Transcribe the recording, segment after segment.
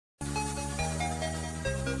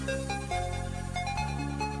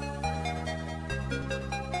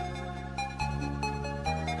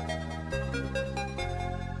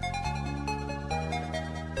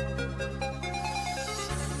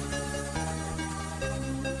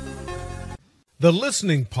The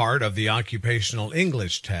listening part of the occupational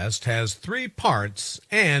English test has 3 parts,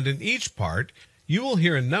 and in each part, you will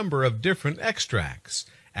hear a number of different extracts.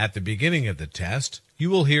 At the beginning of the test, you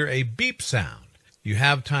will hear a beep sound. You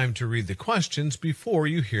have time to read the questions before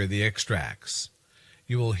you hear the extracts.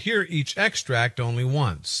 You will hear each extract only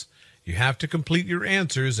once. You have to complete your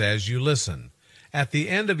answers as you listen. At the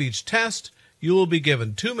end of each test, you will be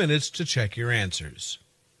given 2 minutes to check your answers.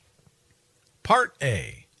 Part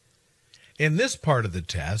A. In this part of the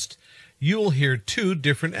test, you will hear 2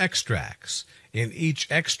 different extracts. In each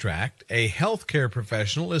extract, a healthcare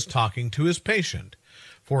professional is talking to his patient.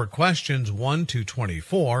 For questions 1 to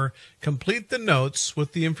 24, complete the notes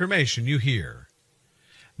with the information you hear.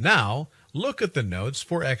 Now, look at the notes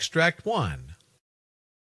for Extract 1.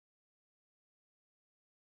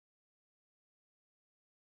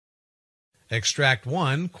 Extract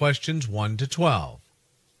 1, questions 1 to 12.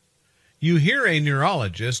 You hear a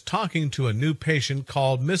neurologist talking to a new patient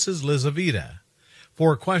called Mrs. Lizaveta.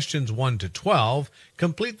 For questions 1 to 12,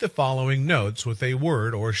 complete the following notes with a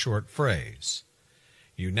word or short phrase.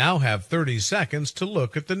 You now have 30 seconds to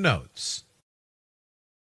look at the notes.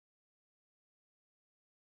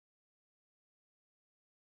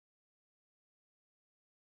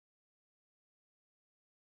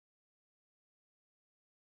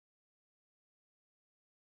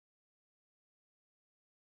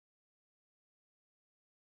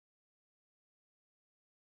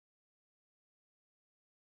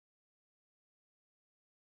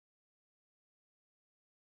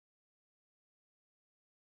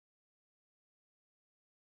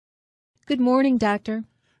 Good morning, Doctor.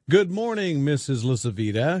 Good morning, Mrs.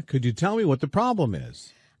 Lizaveta. Could you tell me what the problem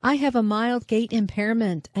is? I have a mild gait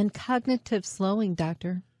impairment and cognitive slowing,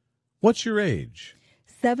 Doctor. What's your age?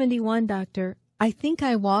 71, Doctor. I think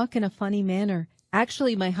I walk in a funny manner.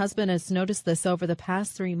 Actually, my husband has noticed this over the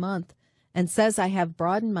past 3 months and says I have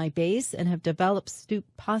broadened my base and have developed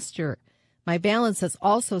stooped posture. My balance has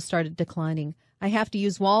also started declining. I have to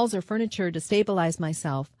use walls or furniture to stabilize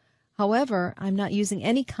myself. However, I'm not using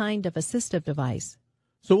any kind of assistive device.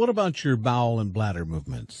 So what about your bowel and bladder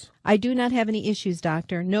movements? I do not have any issues,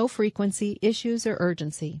 Doctor. No frequency, issues, or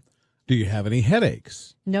urgency. Do you have any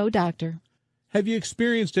headaches? No, Doctor. Have you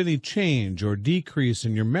experienced any change or decrease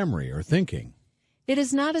in your memory or thinking? It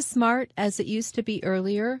is not as smart as it used to be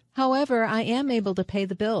earlier. However, I am able to pay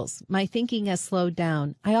the bills. My thinking has slowed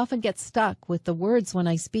down. I often get stuck with the words when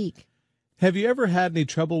I speak. Have you ever had any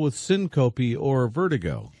trouble with syncope or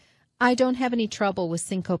vertigo? I don't have any trouble with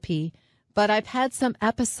syncope, but I've had some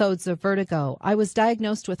episodes of vertigo. I was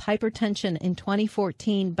diagnosed with hypertension in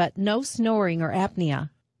 2014, but no snoring or apnea.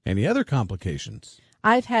 Any other complications?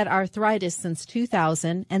 I've had arthritis since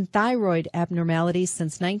 2000 and thyroid abnormalities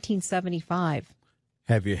since 1975.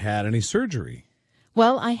 Have you had any surgery?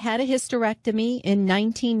 Well, I had a hysterectomy in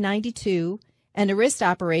 1992 and a wrist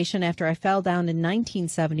operation after I fell down in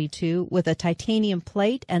 1972 with a titanium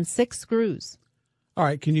plate and 6 screws. All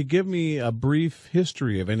right, can you give me a brief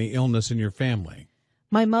history of any illness in your family?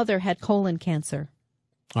 My mother had colon cancer.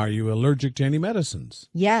 Are you allergic to any medicines?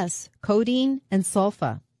 Yes, codeine and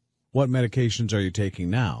sulfa. What medications are you taking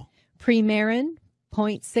now? Premarin,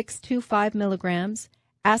 0.625 milligrams,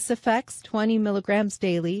 Acifex, 20 milligrams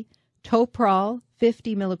daily, Toprol,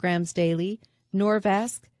 50 milligrams daily,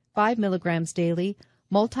 Norvasc, 5 milligrams daily,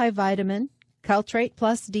 multivitamin, Caltrate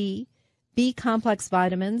plus D, B-complex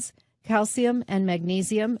vitamins, calcium and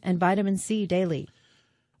magnesium, and vitamin C daily.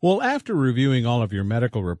 Well, after reviewing all of your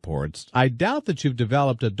medical reports, I doubt that you've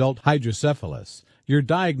developed adult hydrocephalus. Your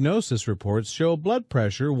diagnosis reports show blood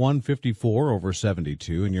pressure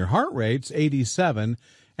 154/72, and your heart rate's 87,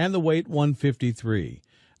 and the weight 153.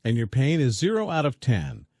 And your pain is 0 out of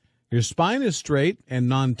 10. Your spine is straight and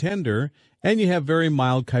non-tender, and you have very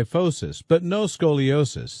mild kyphosis, but no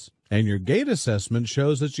scoliosis. And your gait assessment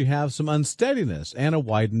shows that you have some unsteadiness and a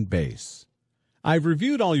widened base. I've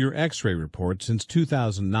reviewed all your x-ray reports since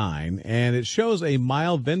 2009, and it shows a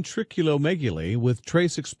mild ventriculomegaly with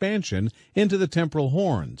trace expansion into the temporal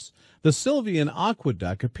horns. The Sylvian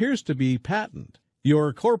aqueduct appears to be patent.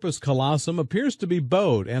 Your corpus callosum appears to be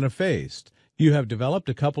bowed and effaced. You have developed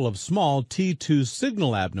a couple of small T2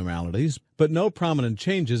 signal abnormalities, but no prominent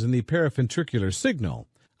changes in the paraventricular signal.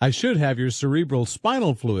 I should have your cerebral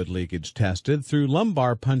spinal fluid leakage tested through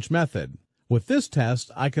lumbar punch method. With this test,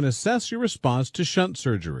 I can assess your response to shunt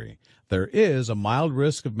surgery. There is a mild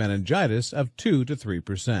risk of meningitis of 2 to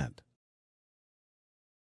 3%.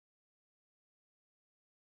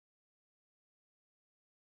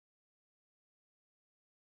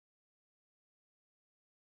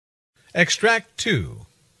 Extract 2,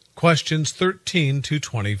 questions 13 to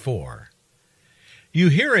 24. You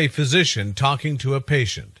hear a physician talking to a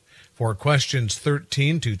patient. For questions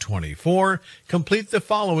 13 to 24, complete the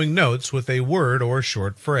following notes with a word or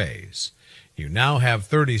short phrase. You now have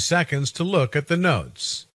 30 seconds to look at the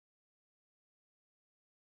notes.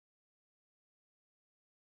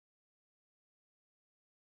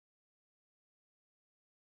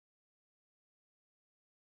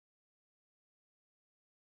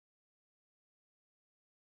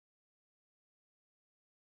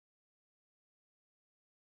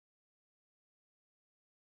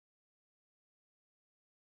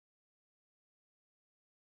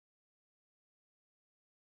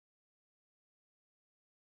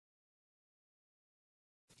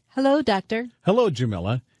 Hello, doctor. Hello,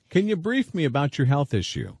 Jamila. Can you brief me about your health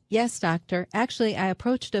issue? Yes, doctor. Actually, I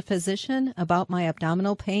approached a physician about my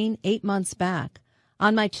abdominal pain 8 months back.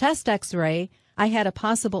 On my chest x-ray, I had a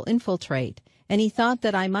possible infiltrate, and he thought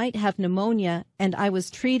that I might have pneumonia, and I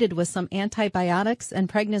was treated with some antibiotics and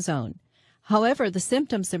prednisone. However, the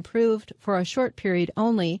symptoms improved for a short period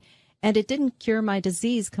only, and it didn't cure my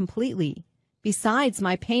disease completely. Besides,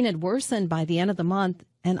 my pain had worsened by the end of the month,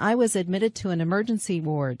 and I was admitted to an emergency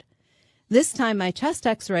ward. This time my chest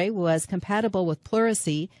x-ray was compatible with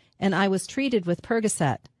pleurisy, and I was treated with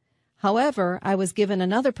Percocet. However, I was given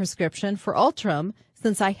another prescription for Ultram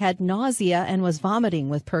since I had nausea and was vomiting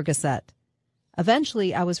with Percocet.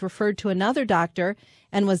 Eventually, I was referred to another doctor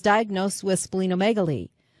and was diagnosed with splenomegaly.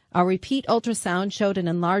 A repeat ultrasound showed an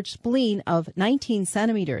enlarged spleen of 19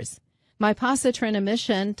 centimeters. My positron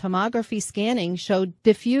emission tomography scanning showed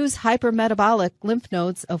diffuse hypermetabolic lymph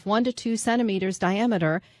nodes of 1 to 2 centimeters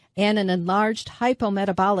diameter and an enlarged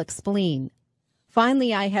hypometabolic spleen.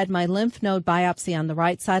 Finally, I had my lymph node biopsy on the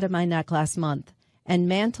right side of my neck last month, and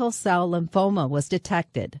mantle cell lymphoma was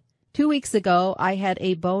detected. 2 weeks ago, I had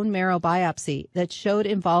a bone marrow biopsy that showed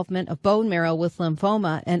involvement of bone marrow with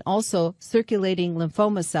lymphoma and also circulating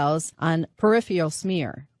lymphoma cells on peripheral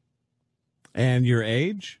smear. And your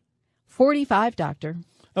age? 45, doctor.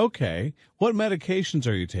 Okay. What medications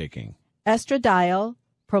are you taking? Estradiol,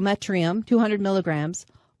 Prometrium, 200 milligrams,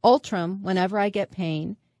 Ultram whenever I get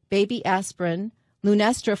pain, baby aspirin,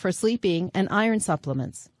 Lunestra for sleeping, and iron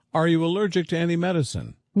supplements. Are you allergic to any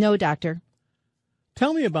medicine? No, doctor.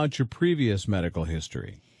 Tell me about your previous medical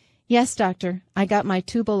history. Yes, doctor. I got my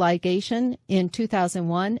tubal ligation in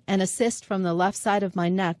 2001, and a cyst from the left side of my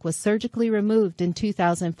neck was surgically removed in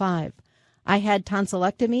 2005. I had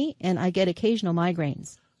tonsillectomy, and I get occasional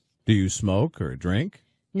migraines. Do you smoke or drink?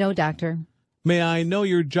 No, doctor. May I know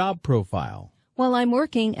your job profile? Well, I'm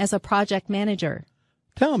working as a project manager.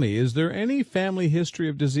 Tell me, is there any family history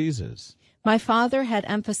of diseases? My father had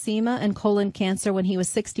emphysema and colon cancer when he was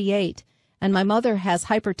 68, and my mother has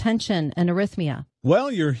hypertension and arrhythmia.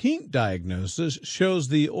 Well, your heat diagnosis shows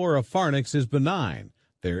the oropharynx is benign.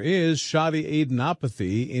 There is shoddy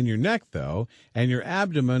adenopathy in your neck, though, and your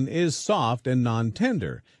abdomen is soft and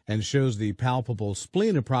non-tender, and shows the palpable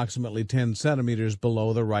spleen approximately 10 centimeters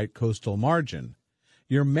below the right costal margin.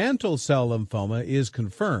 Your mantle cell lymphoma is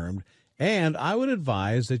confirmed, and I would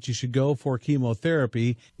advise that you should go for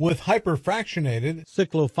chemotherapy with hyperfractionated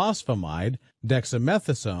cyclophosphamide,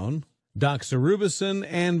 dexamethasone, doxorubicin,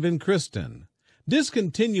 and vincristine.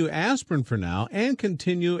 Discontinue aspirin for now and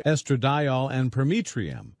continue estradiol and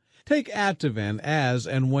Prometrium. Take Ativan as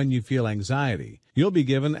and when you feel anxiety. You'll be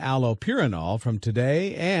given allopurinol from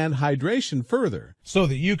today and hydration further, so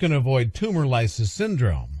that you can avoid tumor lysis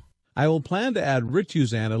syndrome. I will plan to add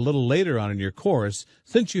Rituzan a little later on in your course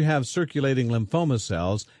since you have circulating lymphoma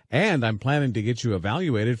cells, and I'm planning to get you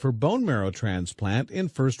evaluated for bone marrow transplant in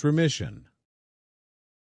first remission.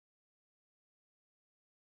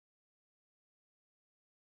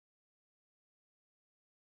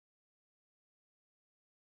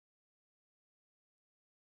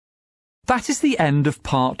 That is the end of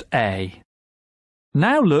Part A.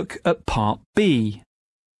 Now look at Part B.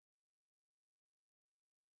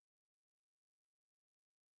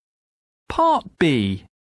 Part B.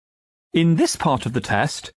 In this part of the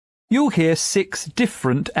test, you'll hear 6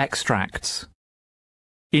 different extracts.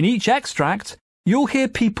 In each extract, you'll hear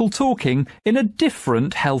people talking in a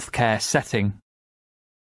different healthcare setting.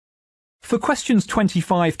 For questions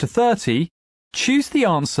 25 to 30, choose the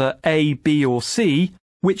answer A, B or C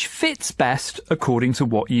which fits best according to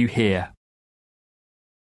what you hear.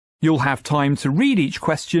 You'll have time to read each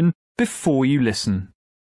question before you listen.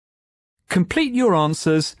 Complete your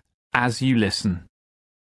answers as you listen.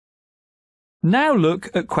 Now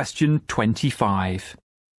look at question 25.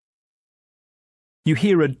 You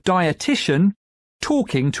hear a dietitian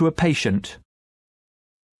talking to a patient.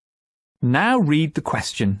 Now read the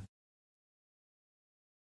question.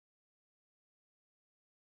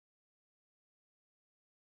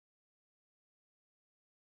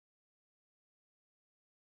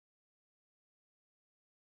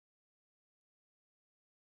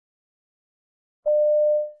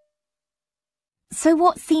 So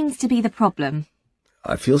what seems to be the problem?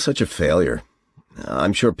 I feel such a failure.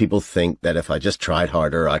 I'm sure people think that if I just tried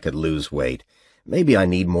harder, I could lose weight. Maybe I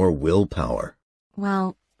need more willpower.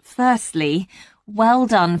 Well, firstly, well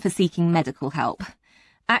done for seeking medical help.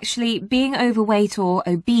 Actually, being overweight or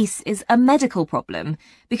obese is a medical problem,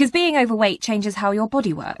 because being overweight changes how your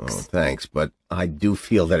body works. Oh, thanks, but I do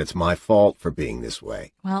feel that it's my fault for being this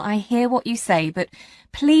way. Well, I hear what you say, but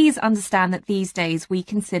please understand that these days we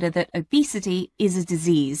consider that obesity is a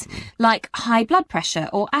disease, like high blood pressure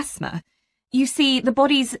or asthma. You see, the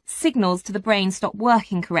body's signals to the brain stop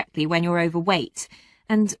working correctly when you're overweight,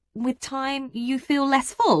 and with time you feel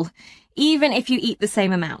less full, even if you eat the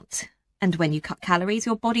same amount. And when you cut calories,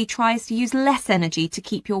 your body tries to use less energy to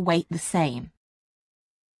keep your weight the same.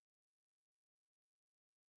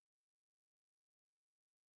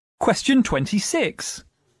 Question 26.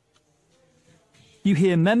 You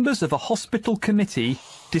hear members of a hospital committee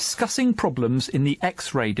discussing problems in the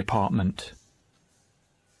X-ray department.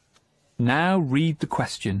 Now read the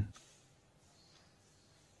question.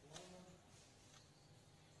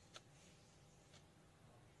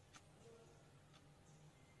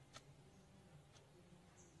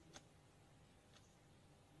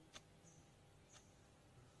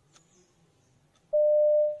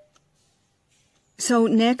 So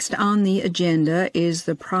next on the agenda is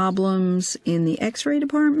the problems in the X-ray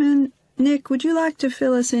department. Nick, would you like to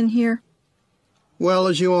fill us in here? Well,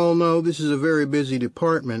 as you all know, this is a very busy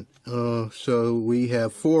department, so we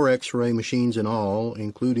have 4 X-ray machines in all,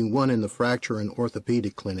 including one in the fracture and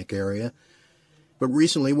orthopedic clinic area. But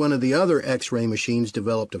recently, one of the other X-ray machines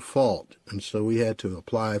developed a fault, and so we had to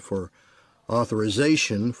apply for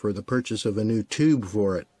authorization for the purchase of a new tube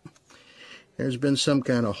for it. There's been some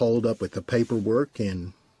kind of hold-up with the paperwork,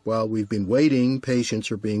 and while we've been waiting,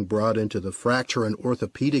 patients are being brought into the fracture and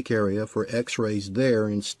orthopedic area for X-rays there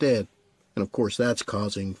instead. And of course, that's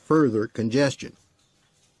causing further congestion.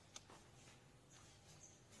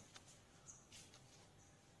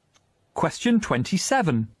 Question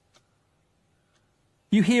 27.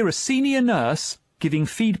 You hear a senior nurse giving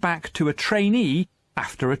feedback to a trainee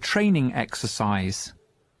after a training exercise.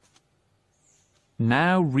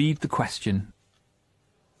 Now read the question.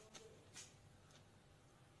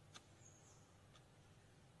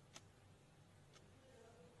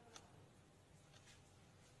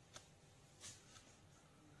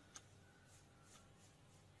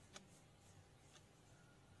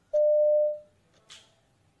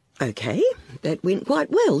 OK, that went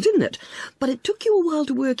quite well, didn't it? But it took you a while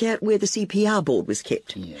to work out where the CPR board was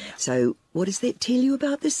kept. Yeah. So what does that tell you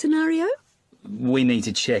about this scenario? We need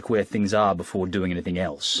to check where things are before doing anything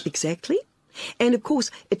else. Exactly. And of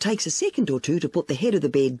course, it takes a second or two to put the head of the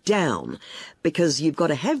bed down, because you've got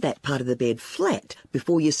to have that part of the bed flat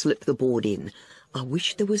before you slip the board in. I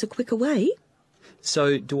wish there was a quicker way.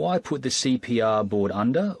 So, do I put the CPR board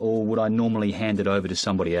under, or would I normally hand it over to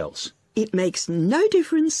somebody else? It makes no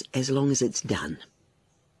difference as long as it's done.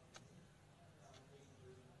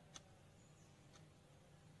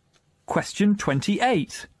 Question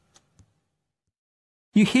 28.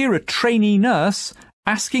 You hear a trainee nurse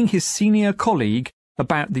asking his senior colleague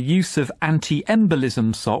about the use of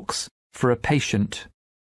anti-embolism socks for a patient.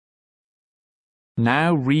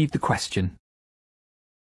 Now read the question.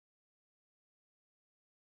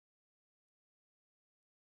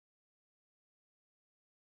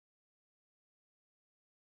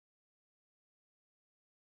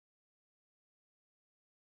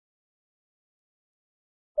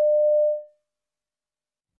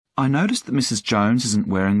 I noticed that Mrs. Jones isn't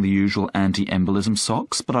wearing the usual anti-embolism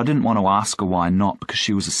socks, but I didn't want to ask her why not because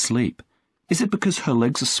she was asleep. Is it because her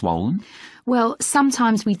legs are swollen? Well,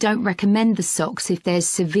 sometimes we don't recommend the socks if there's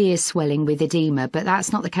severe swelling with edema, but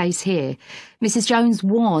that's not the case here. Mrs. Jones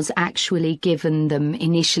was actually given them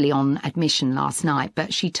initially on admission last night,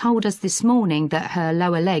 but she told us this morning that her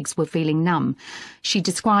lower legs were feeling numb. She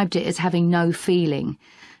described it as having no feeling.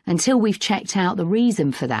 Until we've checked out the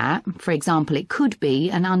reason for that, for example, it could be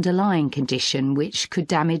an underlying condition which could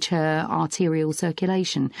damage her arterial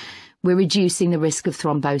circulation. We're reducing the risk of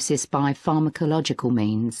thrombosis by pharmacological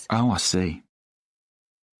means. Oh, I see.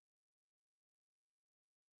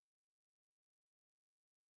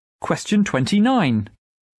 Question 29.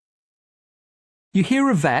 You hear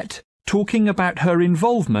a vet talking about her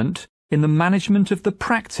involvement in the management of the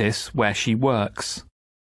practice where she works.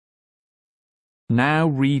 Now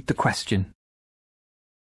read the question.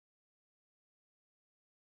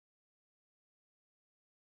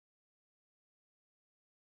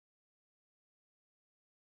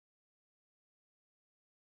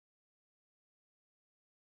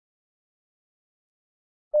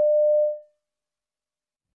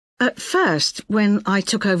 At first, when I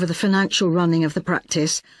took over the financial running of the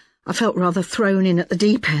practice, I felt rather thrown in at the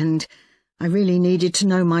deep end. I really needed to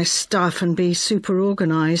know my stuff and be super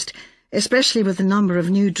organised, especially with the number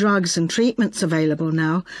of new drugs and treatments available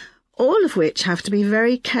now, all of which have to be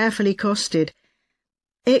very carefully costed.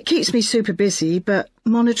 It keeps me super busy, but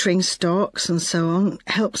monitoring stocks and so on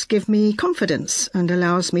helps give me confidence and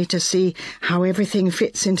allows me to see how everything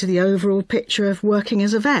fits into the overall picture of working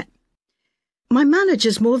as a vet. My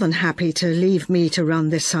manager's more than happy to leave me to run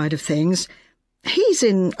this side of things. He's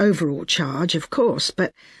in overall charge, of course,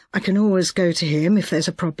 but I can always go to him if there's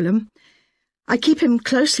a problem. I keep him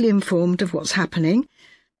closely informed of what's happening.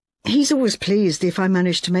 He's always pleased if I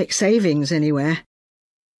manage to make savings anywhere.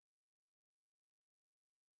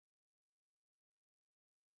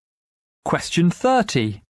 Question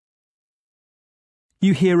 30.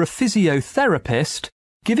 You hear a physiotherapist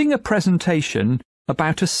giving a presentation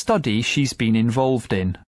about a study she's been involved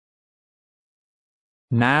in.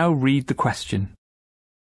 Now read the question.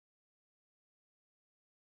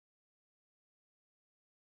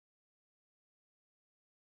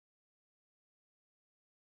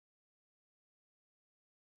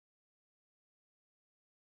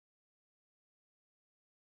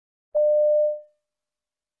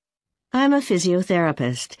 I'm a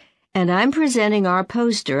physiotherapist, and I'm presenting our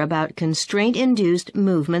poster about constraint-induced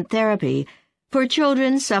movement therapy for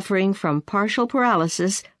children suffering from partial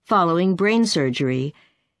paralysis following brain surgery.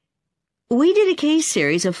 We did a case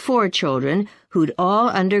series of 4 children who'd all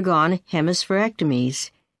undergone hemispherectomies.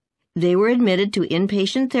 They were admitted to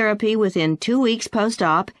inpatient therapy within 2 weeks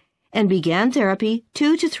post-op and began therapy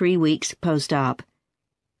 2 to 3 weeks post-op.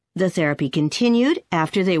 The therapy continued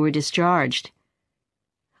after they were discharged.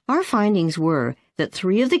 Our findings were that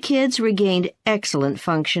 3 of the kids regained excellent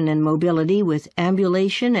function and mobility with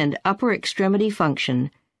ambulation and upper extremity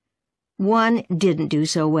function. 1 didn't do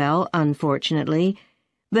so well, unfortunately,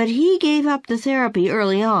 but he gave up the therapy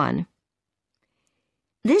early on.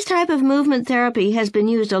 This type of movement therapy has been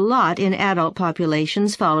used a lot in adult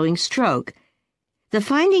populations following stroke. The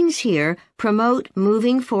findings here promote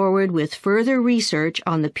moving forward with further research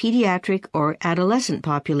on the pediatric or adolescent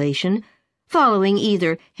population following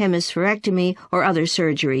either hemispherectomy or other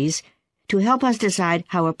surgeries, to help us decide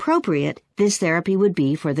how appropriate this therapy would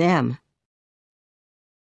be for them.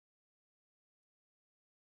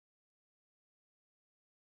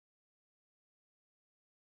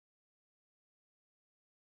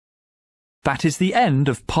 That is the end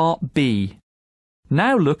of Part B.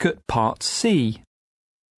 Now look at Part C.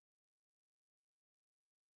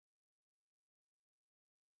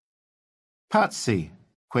 Part C.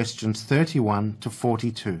 Questions 31 to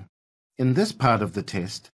 42. In this part of the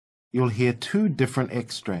test, you'll hear 2 different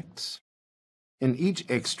extracts. In each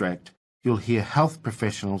extract, you'll hear health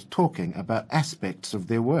professionals talking about aspects of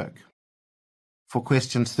their work. For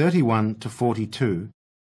questions 31 to 42,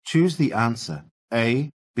 choose the answer A,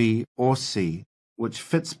 B, or C, which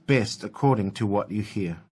fits best according to what you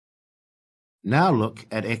hear. Now look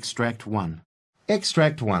at Extract 1.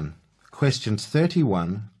 Extract 1, questions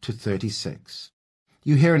 31 to 36.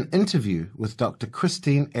 You hear an interview with Dr.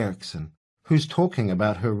 Christine Erickson, who's talking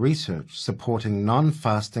about her research supporting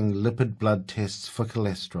non-fasting lipid blood tests for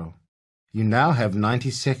cholesterol. You now have 90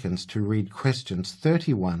 seconds to read questions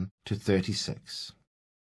 31 to 36.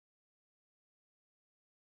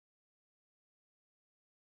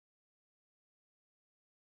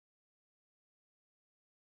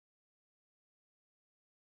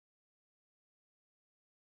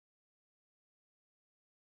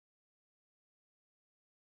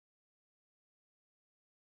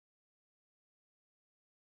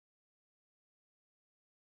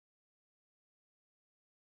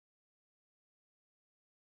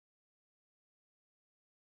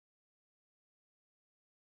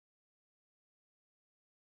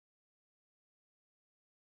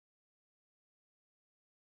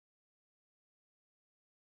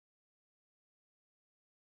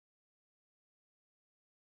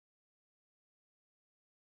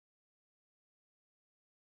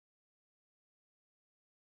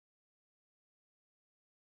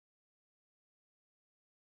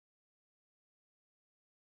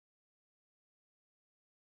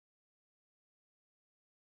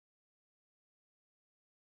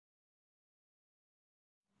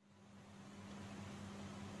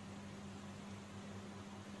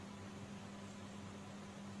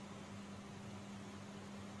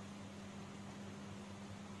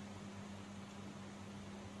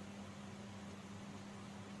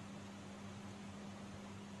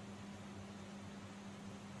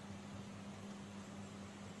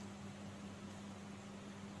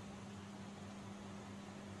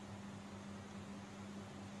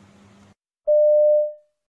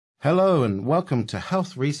 Hello and welcome to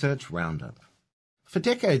Health Research Roundup. For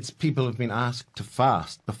decades, people have been asked to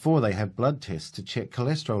fast before they have blood tests to check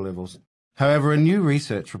cholesterol levels. However, a new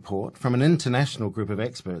research report from an international group of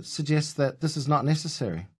experts suggests that this is not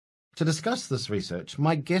necessary. To discuss this research,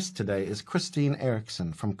 my guest today is Christine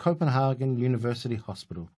Eriksson from Copenhagen University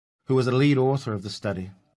Hospital, who was a lead author of the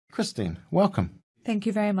study. Christine, welcome. Thank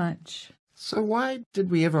you very much. So why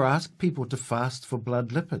did we ever ask people to fast for blood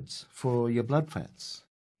lipids, for your blood fats?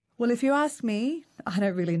 Well, if you ask me, I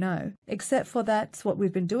don't really know, except for that's what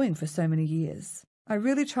we've been doing for so many years. I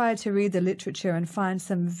really tried to read the literature and find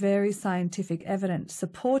some very scientific evidence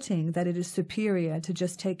supporting that it is superior to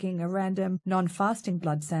just taking a random non-fasting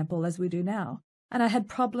blood sample as we do now. And I had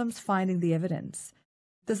problems finding the evidence.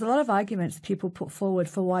 There's a lot of arguments people put forward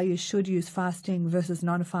for why you should use fasting versus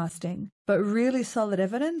non-fasting, but really solid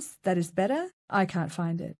evidence that is better, I can't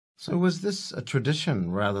find it. So was this a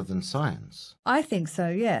tradition rather than science? I think so,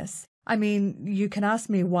 yes. I mean, you can ask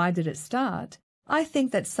me why did it start? I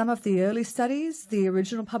think that some of the early studies, the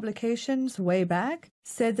original publications way back,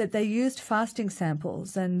 said that they used fasting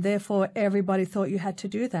samples and therefore everybody thought you had to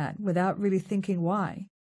do that without really thinking why.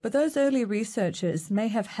 But those early researchers may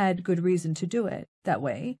have had good reason to do it that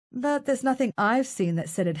way, but there's nothing I've seen that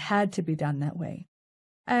said it had to be done that way.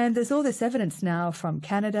 And there's all this evidence now from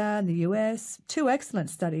Canada and the US, 2 excellent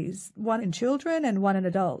studies, one in children and one in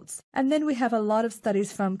adults. And then we have a lot of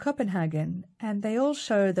studies from Copenhagen, and they all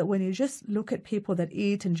show that when you just look at people that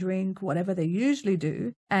eat and drink whatever they usually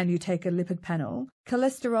do, and you take a lipid panel,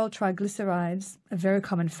 cholesterol, triglycerides, a very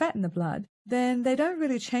common fat in the blood, then they don't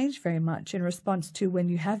really change very much in response to when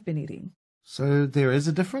you have been eating. So there is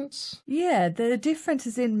a difference? Yeah, the difference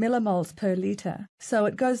is in millimoles per litre. So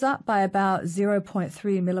it goes up by about 0.3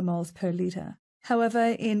 millimoles per litre.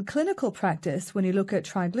 However, in clinical practice, when you look at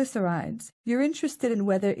triglycerides, you're interested in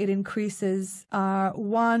whether it increases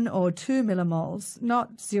 1 or 2 millimoles,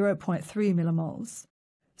 not 0.3 millimoles.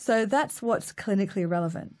 So that's what's clinically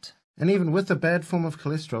relevant. And even with a bad form of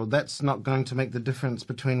cholesterol, that's not going to make the difference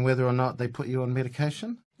between whether or not they put you on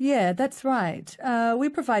medication? Yeah, that's right. We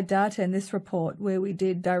provide data in this report where we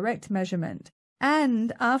did direct measurement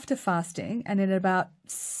and after fasting and in about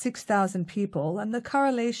 6,000 people, and the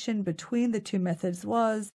correlation between the two methods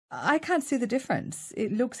was, I can't see the difference.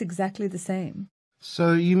 It looks exactly the same.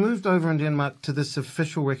 So you moved over in Denmark to this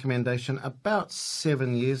official recommendation about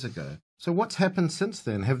 7 years ago. So what's happened since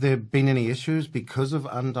then? Have there been any issues because of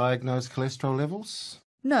undiagnosed cholesterol levels?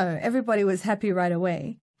 No, everybody was happy right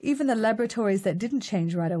away. Even the laboratories that didn't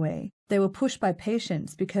change right away, they were pushed by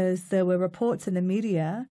patients because there were reports in the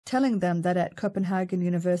media telling them that at Copenhagen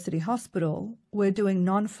University Hospital we're doing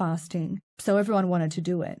non-fasting, so everyone wanted to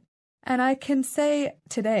do it. And I can say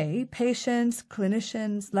today, patients,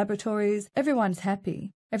 clinicians, laboratories, everyone's happy.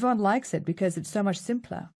 Everyone likes it because it's so much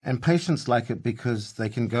simpler. And patients like it because they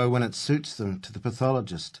can go when it suits them to the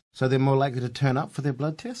pathologist, so they're more likely to turn up for their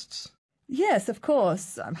blood tests? Yes, of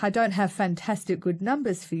course. I don't have fantastic good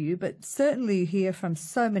numbers for you, but certainly you hear from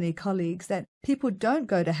so many colleagues that people don't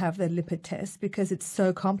go to have their lipid test because it's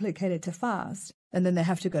so complicated to fast. And then they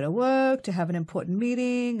have to go to work, to have an important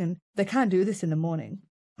meeting, and they can't do this in the morning.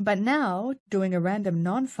 But now, doing a random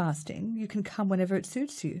non-fasting, you can come whenever it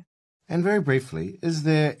suits you. And very briefly, is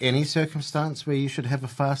there any circumstance where you should have a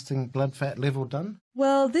fasting blood fat level done?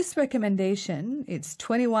 Well, this recommendation, it's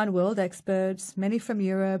 21 world experts, many from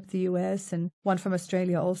Europe, the US, and one from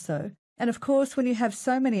Australia also. And of course, when you have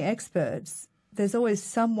so many experts, there's always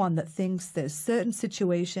someone that thinks there's certain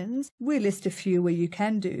situations. We list a few where you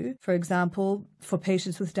can do. For example, for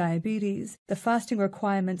patients with diabetes, the fasting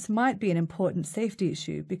requirements might be an important safety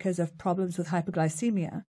issue because of problems with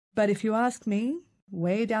hypoglycemia. But if you ask me,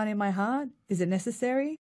 way down in my heart, is it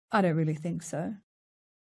necessary? I don't really think so.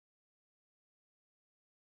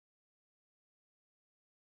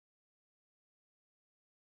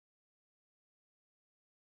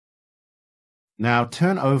 Now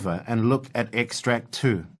turn over and look at Extract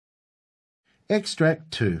 2. Extract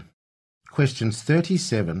 2, questions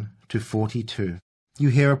 37 to 42. You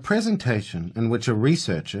hear a presentation in which a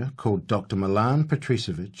researcher called Dr. Milan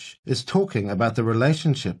Petricevic is talking about the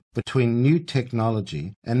relationship between new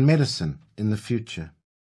technology and medicine in the future.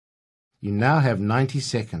 You now have 90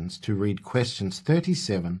 seconds to read questions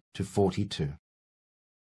 37 to 42.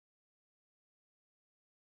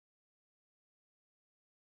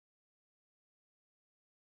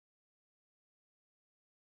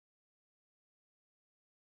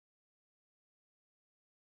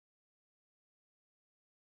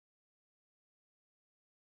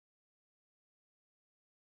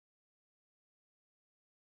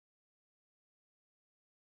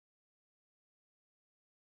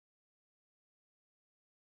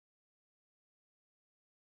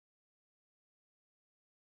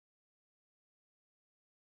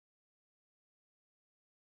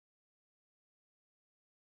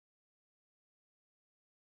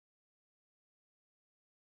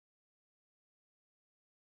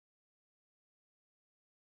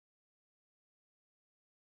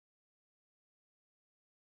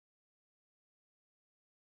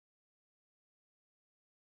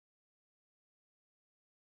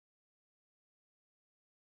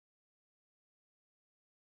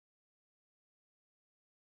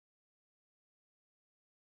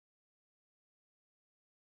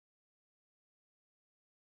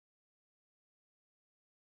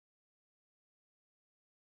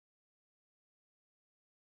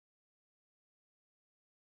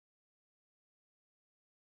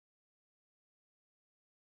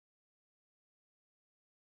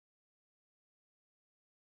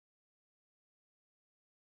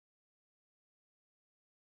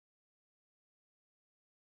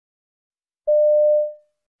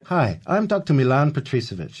 Hi, I'm Dr. Milan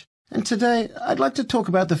Petricevic, and today I'd like to talk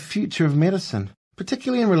about the future of medicine,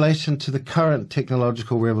 particularly in relation to the current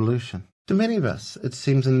technological revolution. To many of us, it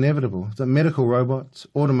seems inevitable that medical robots,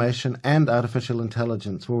 automation, and artificial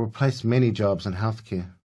intelligence will replace many jobs in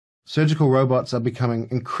healthcare. Surgical robots are becoming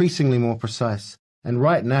increasingly more precise, and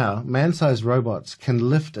right now, man-sized robots can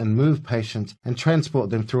lift and move patients and transport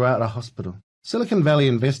them throughout a hospital. Silicon Valley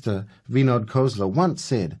investor Vinod Khosla once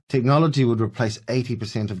said technology would replace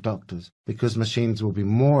 80% of doctors because machines will be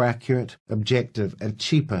more accurate, objective, and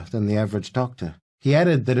cheaper than the average doctor. He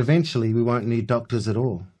added that eventually we won't need doctors at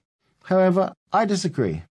all. However, I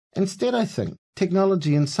disagree. Instead, I think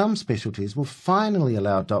technology in some specialties will finally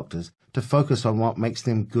allow doctors to focus on what makes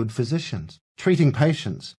them good physicians, treating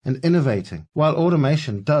patients and innovating, while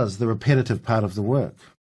automation does the repetitive part of the work.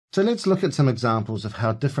 So let's look at some examples of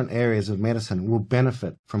how different areas of medicine will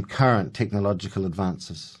benefit from current technological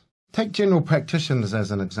advances. Take general practitioners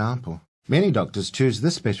as an example. Many doctors choose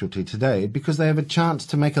this specialty today because they have a chance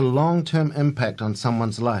to make a long-term impact on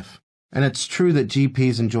someone's life. And it's true that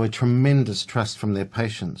GPs enjoy tremendous trust from their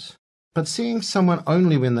patients. But seeing someone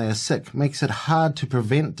only when they are sick makes it hard to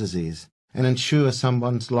prevent disease and ensure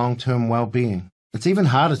someone's long-term well-being. It's even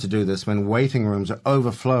harder to do this when waiting rooms are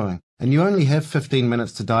overflowing and you only have 15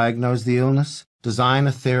 minutes to diagnose the illness, design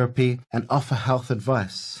a therapy, and offer health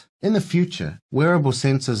advice. In the future, wearable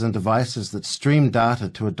sensors and devices that stream data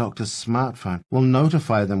to a doctor's smartphone will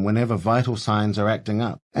notify them whenever vital signs are acting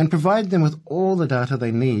up and provide them with all the data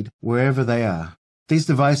they need wherever they are. These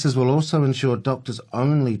devices will also ensure doctors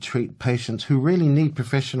only treat patients who really need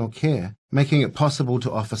professional care, making it possible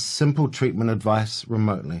to offer simple treatment advice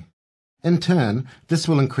remotely. In turn, this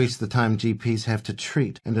will increase the time GPs have to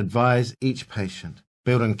treat and advise each patient,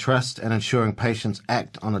 building trust and ensuring patients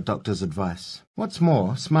act on a doctor's advice. What's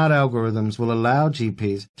more, smart algorithms will allow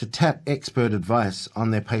GPs to tap expert advice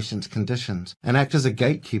on their patients' conditions and act as a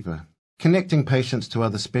gatekeeper, connecting patients to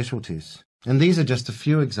other specialties. And these are just a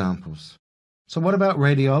few examples. So what about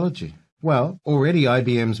radiology? Well, already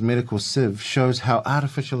IBM's medical sieve shows how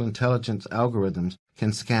artificial intelligence algorithms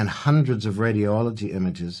can scan hundreds of radiology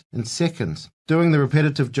images in seconds, doing the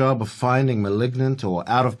repetitive job of finding malignant or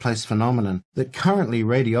out-of-place phenomenon that currently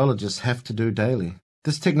radiologists have to do daily.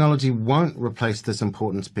 This technology won't replace this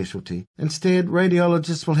important specialty. Instead,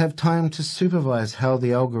 radiologists will have time to supervise how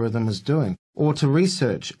the algorithm is doing, or to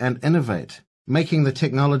research and innovate, making the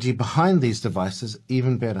technology behind these devices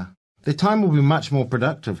even better. Their time will be much more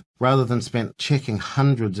productive rather than spent checking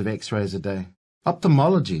hundreds of x-rays a day.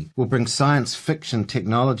 Ophthalmology will bring science fiction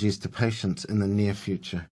technologies to patients in the near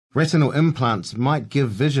future. Retinal implants might give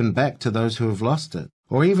vision back to those who have lost it,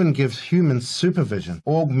 or even give humans supervision,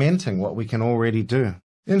 augmenting what we can already do.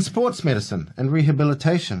 In sports medicine and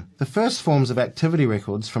rehabilitation, the first forms of activity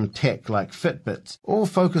records from tech like Fitbits all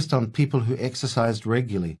focused on people who exercised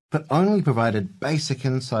regularly, but only provided basic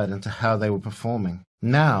insight into how they were performing.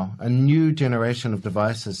 Now, a new generation of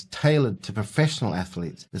devices tailored to professional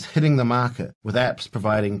athletes is hitting the market, with apps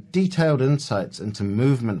providing detailed insights into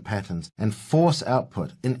movement patterns and force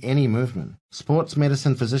output in any movement. Sports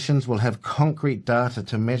medicine physicians will have concrete data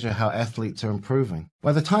to measure how athletes are improving.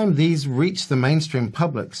 By the time these reach the mainstream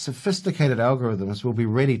public, sophisticated algorithms will be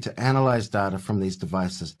ready to analyze data from these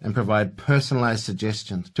devices and provide personalized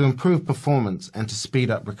suggestions to improve performance and to speed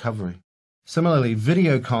up recovery. Similarly,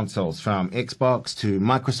 video consoles from Xbox to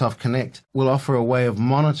Microsoft Kinect will offer a way of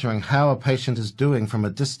monitoring how a patient is doing from a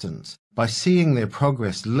distance by seeing their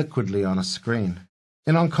progress liquidly on a screen.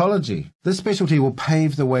 In oncology, this specialty will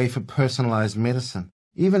pave the way for personalized medicine.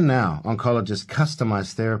 Even now, oncologists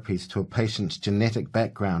customize therapies to a patient's genetic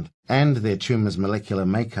background and their tumor's molecular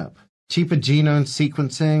makeup. Cheaper genome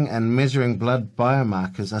sequencing and measuring blood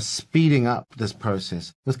biomarkers are speeding up this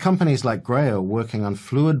process, with companies like Grail working on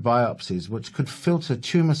fluid biopsies which could filter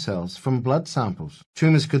tumor cells from blood samples.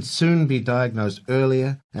 Tumors could soon be diagnosed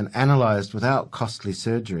earlier and analyzed without costly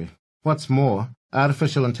surgery. What's more,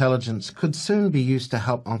 artificial intelligence could soon be used to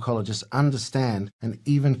help oncologists understand and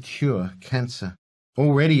even cure cancer.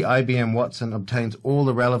 Already, IBM Watson obtains all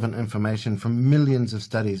the relevant information from millions of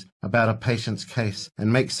studies about a patient's case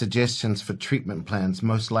and makes suggestions for treatment plans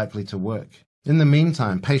most likely to work. In the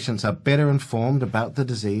meantime, patients are better informed about the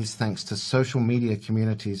disease thanks to social media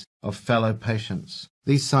communities of fellow patients.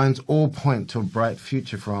 These signs all point to a bright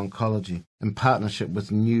future for oncology in partnership with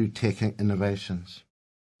new tech innovations.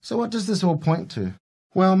 So what does this all point to?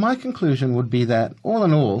 Well, my conclusion would be that, all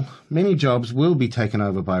in all, many jobs will be taken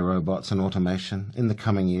over by robots and automation in the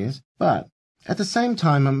coming years, but at the same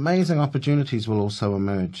time, amazing opportunities will also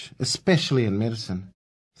emerge, especially in medicine.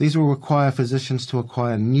 These will require physicians to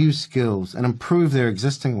acquire new skills and improve their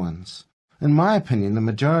existing ones. In my opinion, the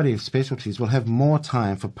majority of specialties will have more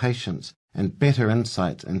time for patients and better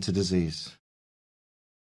insight into disease.